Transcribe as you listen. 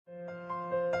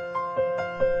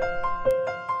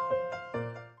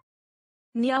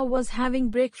Nia was having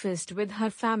breakfast with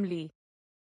her family.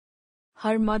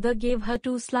 Her mother gave her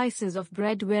 2 slices of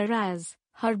bread, whereas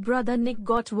her brother Nick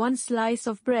got 1 slice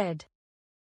of bread.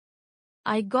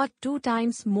 I got 2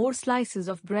 times more slices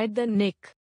of bread than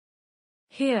Nick.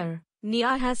 Here,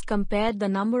 Nia has compared the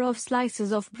number of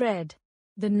slices of bread.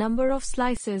 The number of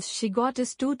slices she got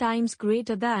is 2 times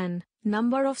greater than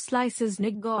number of slices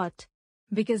Nick got,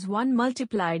 because 1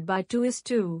 multiplied by 2 is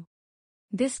 2.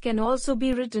 This can also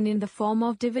be written in the form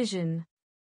of division.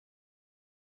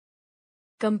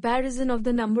 Comparison of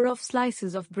the number of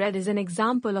slices of bread is an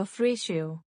example of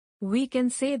ratio. We can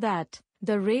say that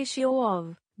the ratio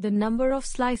of the number of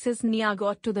slices Nia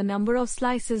got to the number of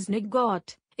slices Nick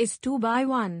got is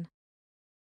 2:1.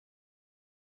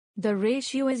 The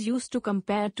ratio is used to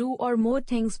compare 2 or more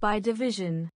things by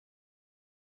division.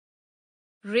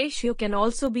 Ratio can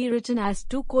also be written as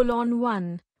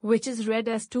 2:1, which is read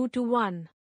as 2:1.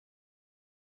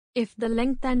 If the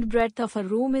length and breadth of a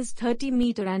room is 30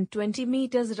 meters and 20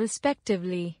 meters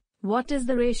respectively, what is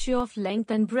the ratio of length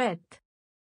and breadth?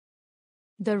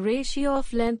 The ratio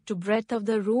of length to breadth of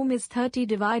the room is 30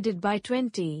 divided by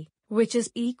 20, which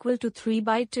is equal to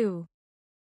 3/2.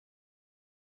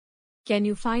 Can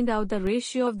you find out the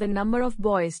ratio of the number of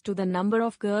boys to the number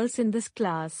of girls in this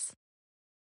class?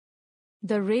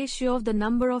 The ratio of the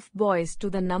number of boys to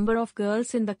the number of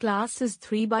girls in the class is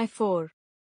 3/4.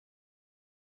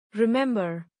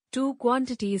 Remember, 2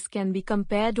 quantities can be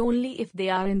compared only if they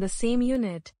are in the same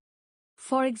unit.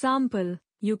 For example,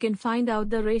 you can find out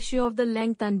the ratio of the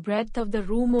length and breadth of the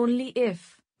room only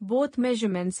if both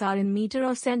measurements are in meter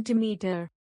or centimeter.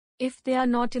 If they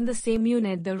are not in the same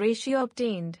unit, the ratio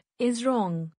obtained is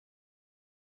wrong.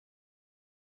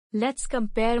 Let's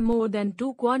compare more than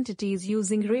 2 quantities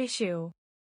using ratio.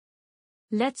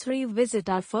 Let's revisit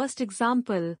our first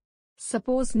example.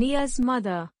 Suppose Nia's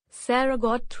mother, Sarah,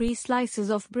 got 3 slices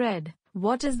of bread.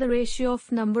 What is the ratio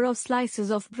of number of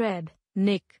slices of bread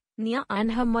Nick, Nia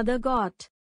and her mother got?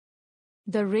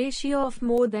 The ratio of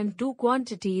more than 2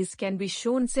 quantities can be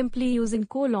shown simply using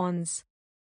colons.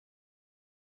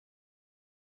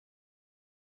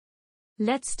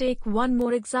 Let's take one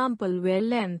more example where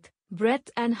length,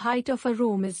 breadth and height of a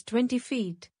room is 20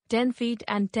 feet, 10 feet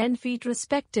and 10 feet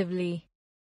respectively.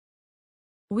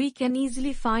 We can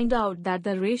easily find out that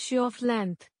the ratio of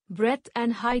length, breadth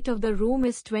and height of the room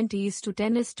is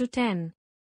 20:10:10.